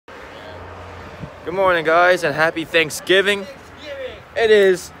Good morning, guys, and happy Thanksgiving. It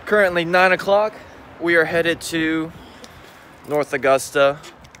is currently 9 o'clock. We are headed to North Augusta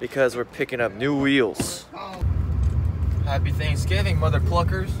because we're picking up new wheels. Happy Thanksgiving, mother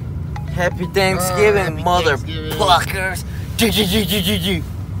pluckers. Happy Thanksgiving, mother pluckers.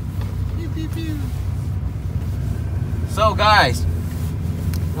 So, guys,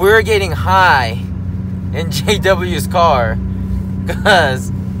 we're getting high in JW's car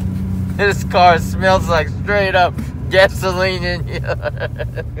because this car smells like straight up gasoline in here.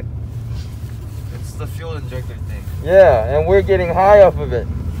 It's the fuel injector thing. Yeah, and we're getting high off of it.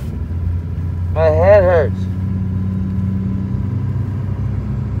 My head hurts.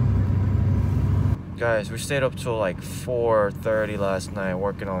 Guys, we stayed up till like 4:30 last night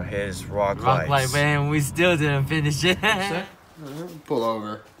working on his rock lights. Light, man, we still didn't finish it. Pull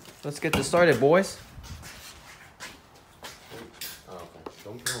over. Let's get this started, boys. Oh, okay.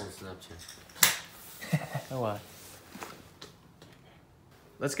 Don't go on Snapchat. Oh, what?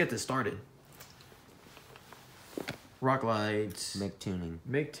 Let's get this started. Rock lights. Make tuning.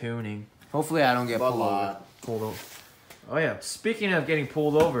 Make tuning. Hopefully I don't get pulled over. Oh yeah. Speaking of getting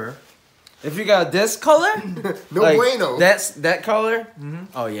pulled over, If you got this color, No bueno. that color.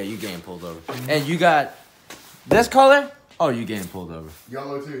 Oh yeah, you getting pulled over. And you got this color. Oh, you getting pulled over.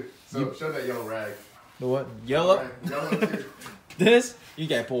 Yellow too. So show that yellow rag. the what? Yellow. Yellow too. This you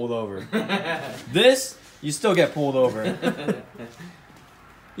get pulled over. This you still get pulled over.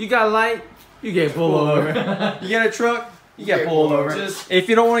 You got light, you get pulled over. You get a truck, you get pulled over. If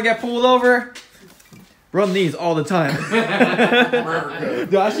you don't want to get pulled over, run these all the time.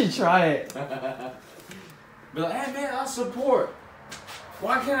 Dude, I should try it. Be like, hey man, I'll support.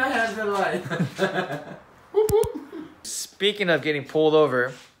 Why can't I have the light? Speaking of getting pulled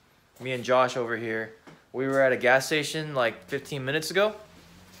over, me and Josh over here, we were at a gas station like 15 minutes ago,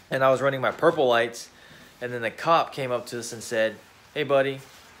 and I was running my purple lights, and then the cop came up to us and said, hey buddy,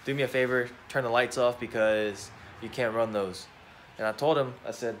 do me a favor, turn the lights off because you can't run those. And I told him,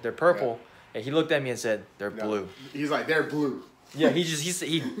 I said, they're purple. Yeah. And he looked at me and said, they're blue. He's like, they're blue. Yeah,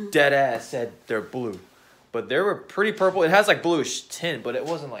 he dead ass said they're blue. But they were pretty purple. It has like bluish tint, but it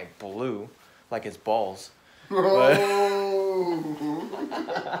wasn't like blue, like his balls. Oh.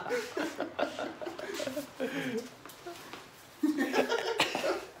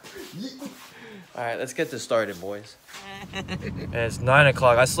 All right, let's get this started, boys. And it's 9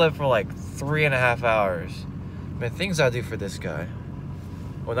 o'clock. I slept for like 3.5 hours. Man, things I do for this guy.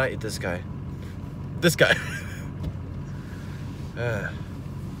 Well, not this guy. This guy.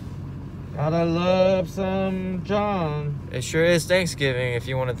 Gotta love some John. It sure is Thanksgiving if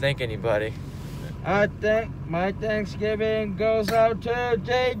you want to thank anybody. I think my Thanksgiving goes out to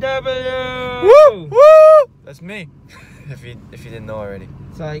JW. Woo! Woo! That's me. If you didn't know already.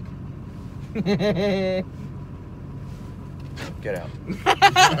 Psych. Get out.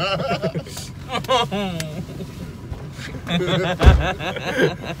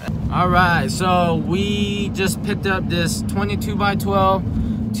 All right, so we just picked up this 22x12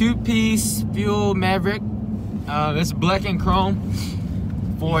 2-piece Fuel Maverick. It's black and chrome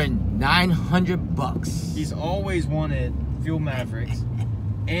for $900. He's always wanted Fuel Mavericks,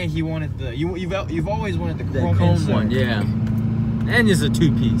 and he wanted the you've always wanted the chrome one, yeah. And it's a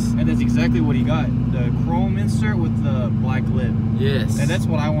 2-piece. And that's exactly what he got. The chrome insert with the black lid. Yes. And that's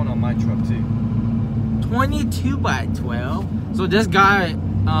what I want on my truck too. 22x12. So this guy,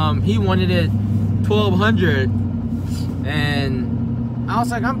 he wanted it 1200, and I was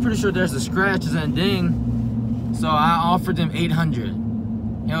like, I'm pretty sure there's a scratches and ding. So I offered him 800.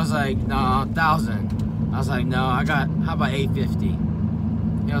 He was like, no, 1,000. I was like, no, how about 850?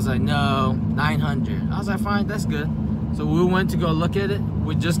 He was like, no, 900. I was like, fine, that's good. So we went to go look at it.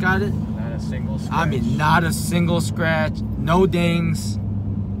 We just got it. Not a single scratch. I mean, not a single scratch, no dings.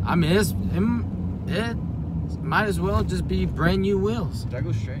 I mean, it might as well just be brand new wheels. Did I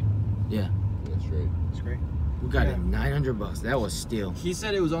go straight? Yeah. That's right. It's great. We got it $900. That was steal. He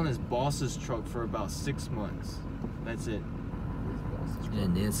said it was on his boss's truck for about 6 months. That's it.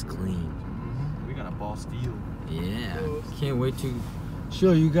 And it's clean. We got a boss deal. Yeah. Can't wait to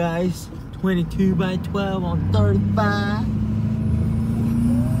show you guys 22x12 on 35.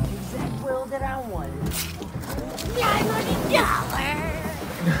 Exact wheel that I wanted. $900.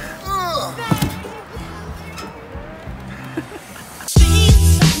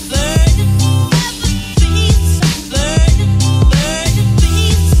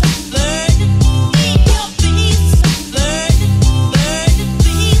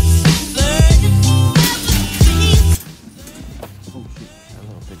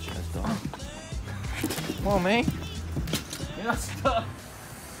 Come on, man.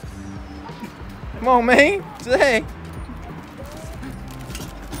 Come on, man. Say.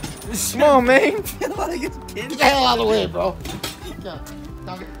 Come on, man. Get Get the hell out of the way, bro.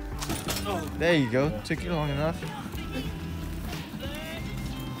 There you go. Took you long enough.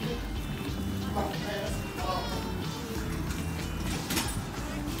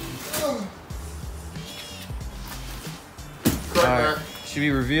 Alright, should we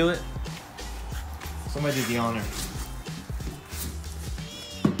reveal it? Somebody did the honor.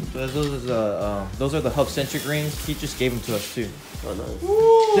 So those are the hub centric rings. He just gave them to us too. Oh, nice.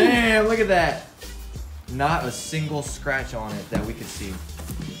 Woo! Damn, look at that. Not a single scratch on it that we could see.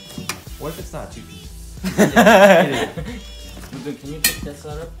 What if it's not two pieces? Can you pick that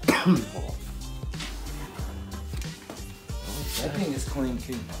side up? Hold on. That thing is clean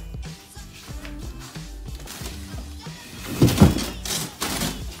too.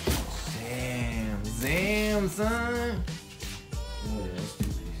 Damn, son. Yeah, that's two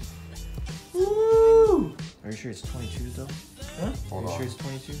pieces. Woo! Are you sure it's 22s though? Huh? Are you sure it's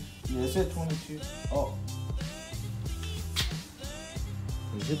 22? Yeah, it said 22. Oh.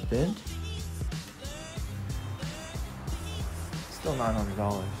 Is it bent? Still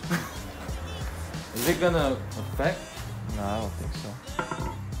 $900. Is it gonna affect? No, I don't think so.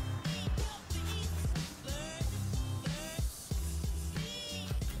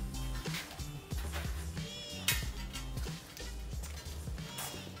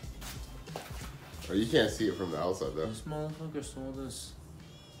 Oh, you can't see it from the outside though. This motherfucker sold us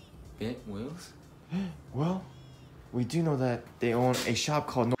bent wheels? Well, we do know that they own a shop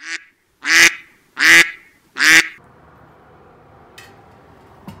called No.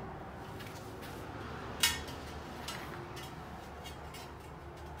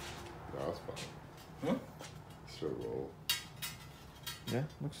 No, it's fine. Huh? Still roll. Yeah,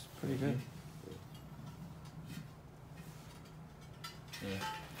 looks pretty good. Yeah.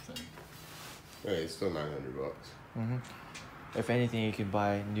 Fine. Hey, it's still $900. Mm-hmm. If anything, you could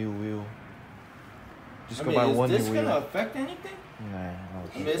buy a new wheel. Just I go mean, buy one new is this wheel. gonna affect anything? Nah, I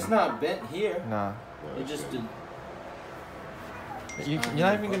I mean, it's not bent here. Nah. It just did. You're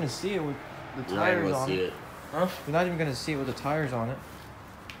not even gonna see it with the You're not tires gonna on see it. it. Huh? You're not even gonna see it with the tires on it.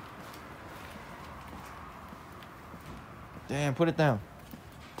 Damn, put it down.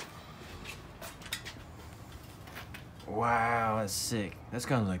 Wow, that's sick. That's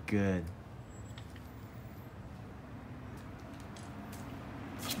gonna look good.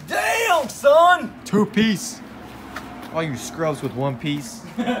 Damn, son! 2-piece. All you scrubs with 1 piece,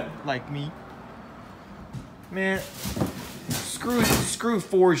 like me. Man, screw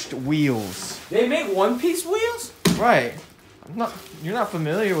forged wheels. They make one-piece wheels? Right. You're not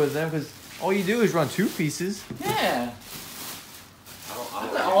familiar with them because all you do is run 2 pieces. Yeah. I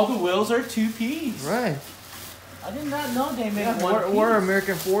thought all the wheels are 2-piece. Right. I did not know they make Yeah, one piece. what are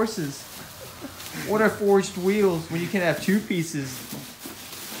American forces? What are forged wheels when you can have 2 pieces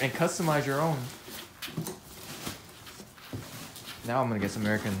and customize your own? Now I'm gonna get some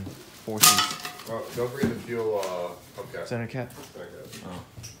American forces. Oh, don't forget the fuel hubcap. Center cap. Oh.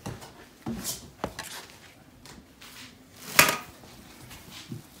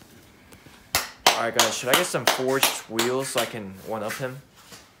 Alright guys, should I get some forged wheels so I can one-up him?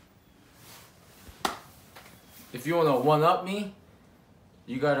 If you want to one-up me,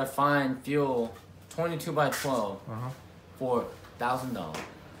 you gotta find fuel 22 by 12 for $1,000.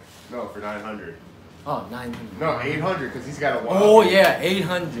 No, for 900. Oh, 900. No, 800 because he's got a one. Oh yeah,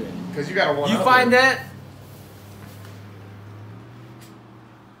 800. Because you got a one. You find that?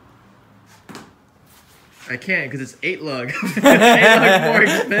 I can't because it's 8 lug. It's 8 lug more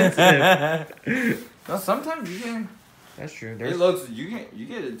expensive. No, sometimes you can. That's true. You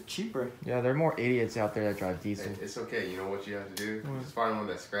get it cheaper. Yeah, there are more idiots out there that drive diesel. It's okay. You know what you have to do? Just find one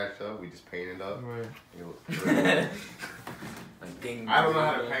that's scratched up. We just paint it up. Right. Like ding. I don't know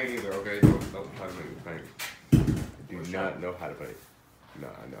how to paint either. Okay, don't try to make me paint. I do not know how to paint. No,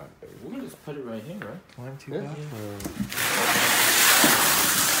 I know how to paint. We can just put it right here, right? Climb to Yeah.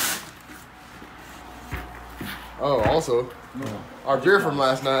 Oh, also, our beer from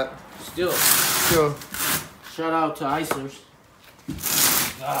last night. Still, shout out to Icers.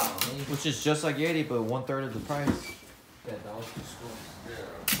 Which is just like Yeti, but 1/3 of the price. Yeah, that was the school. Yeah.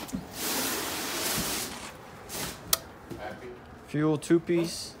 Happy? Fuel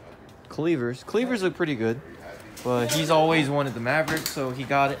 2-piece cleavers. Cleavers look pretty good, but he's always wanted the Maverick, so he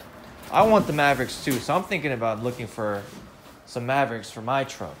got it. I want the Mavericks too, so I'm thinking about looking for some Mavericks for my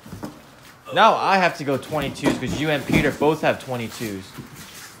truck. Now I have to go 22s because you and Peter both have 22s.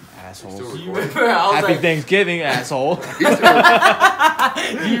 Assholes. You remember? I was Happy like, Thanksgiving, asshole. you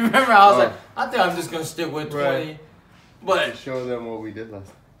remember? I was like, I think I'm just gonna stick with 20. Right. But Show them what we did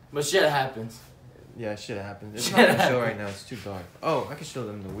last. shit happens. Yeah, it should have happened. It's not gonna show right now. It's too dark. Oh, I can show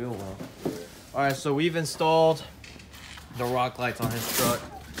them the wheel well. All right, so we've installed the rock lights on his truck.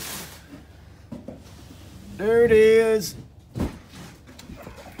 There it is. You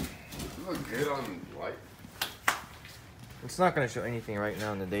look good on light. It's not gonna show anything right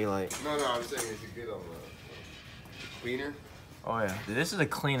now in the daylight. No, I'm saying is it good on the cleaner? Oh yeah, dude, this is a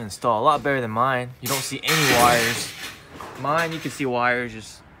clean install. A lot better than mine. You don't see any wires. Mine, you can see wires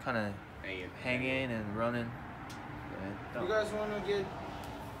just kind of hanging and running. You guys want to get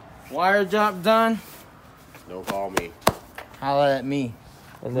wire job done? No, call me. Holla at me.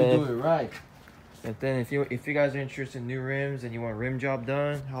 And We then, do it right. and then if you guys are interested in new rims and you want a rim job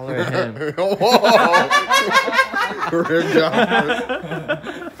done, holler at him. Rim job.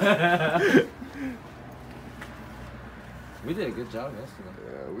 We did a good job yesterday.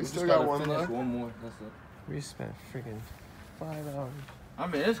 Yeah, we just still got gotta one finish left. one more. That's it. We spent freaking 5 hours. I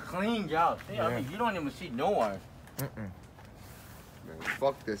mean, it's clean job. See, Yeah. I mean, you don't even see no wires. Man,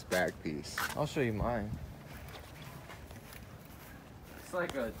 fuck this back piece. I'll show you mine. It's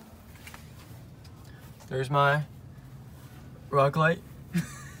like a. There's my rock light.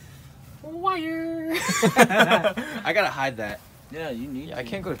 Wire. I gotta hide that. Yeah, you need. Yeah, I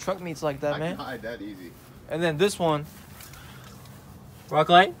can't go to truck meets like that, I man. can hide that easy. And then this one, rock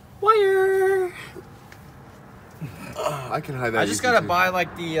light, wire. I can hide that. I just easy gotta too. buy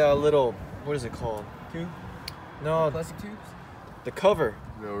like the little, what is it called? Tube? No, Plastic tubes? the cover.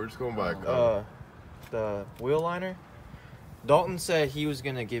 No, we're just going by. The wheel liner. Dalton said he was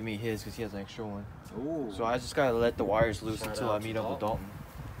gonna give me his because he has an extra one. Ooh. So I just gotta let the wires loose Shout until I out meet to up with Dalton.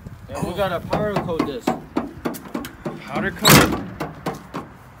 And we gotta powder coat this. Powder coat.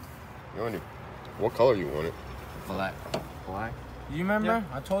 You want it? What color you want it? Black. Black. You remember? Yeah.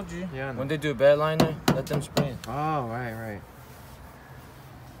 I told you. Yeah, I know. When they do a bed liner, let them spray it. Oh, right.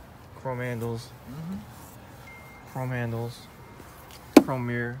 Chrome handles. Chrome handles. Chrome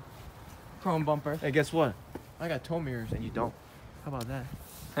mirror. Chrome bumper. Hey, guess what? I got tow mirrors and you don't. How about that?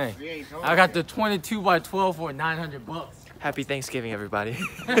 Hey, I got the 22 by 12 for $900. Happy Thanksgiving, everybody.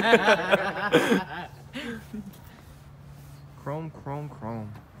 Chrome.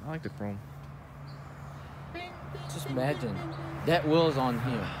 I like the chrome. Just imagine that wheel's on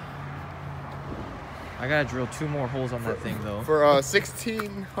here. I gotta drill 2 more holes on that thing though. For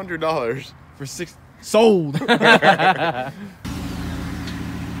 $1,600. For 6 sold.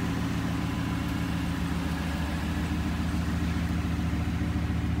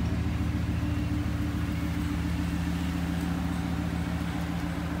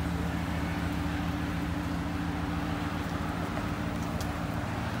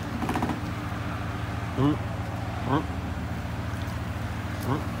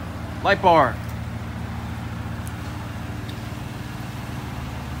 Light bar.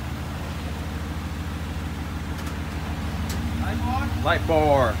 Light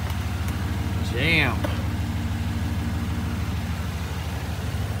bar. Jam.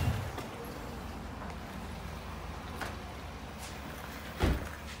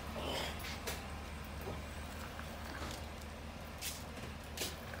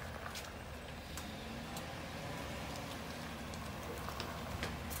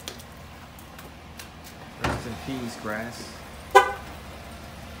 Rest in peace, grass. All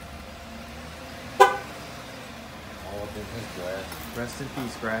up in his grass. Rest in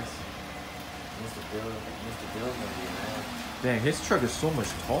peace, grass. Mr. Bill's gonna be mad. Dang, his truck is so much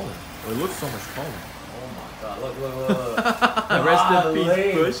taller. Or it looks so much taller. Oh my god, look. Rest in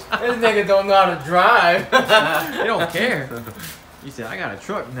peace, Bush. This nigga don't know how to drive. They don't care. He said, I got a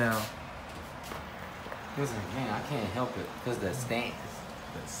truck now. He was like, man, I can't help it because the stance.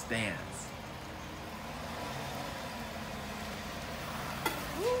 The stands.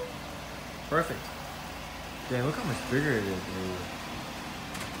 Perfect. Damn, look how much bigger it is, dude.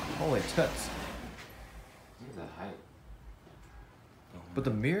 Holy toots. He's a height. But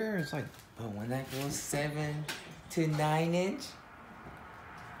the mirror is like... But when that goes 7 to 9 inch,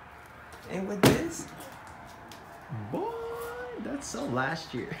 and with this, Boy, that's so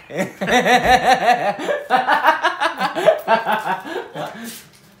last year.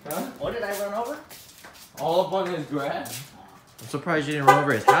 What did I run over? All up on his grass. I'm surprised you didn't run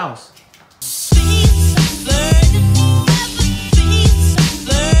over his house.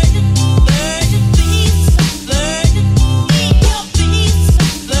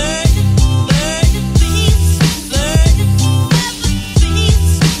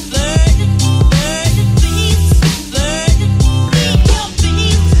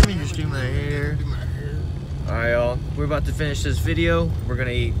 Alright, y'all. We're about to finish this video. We're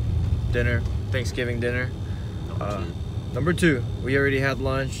gonna eat dinner, Thanksgiving dinner. Number 2, we already had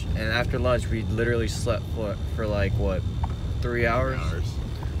lunch, and after lunch we literally slept for like what, 3 hours? 3 hours.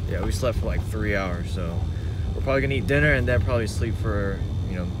 Yeah, we slept for like 3 hours. So we're probably gonna eat dinner and then probably sleep for,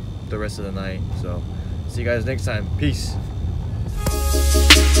 you know, the rest of the night. So see you guys next time. Peace.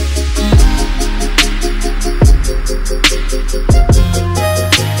 We'll be right back.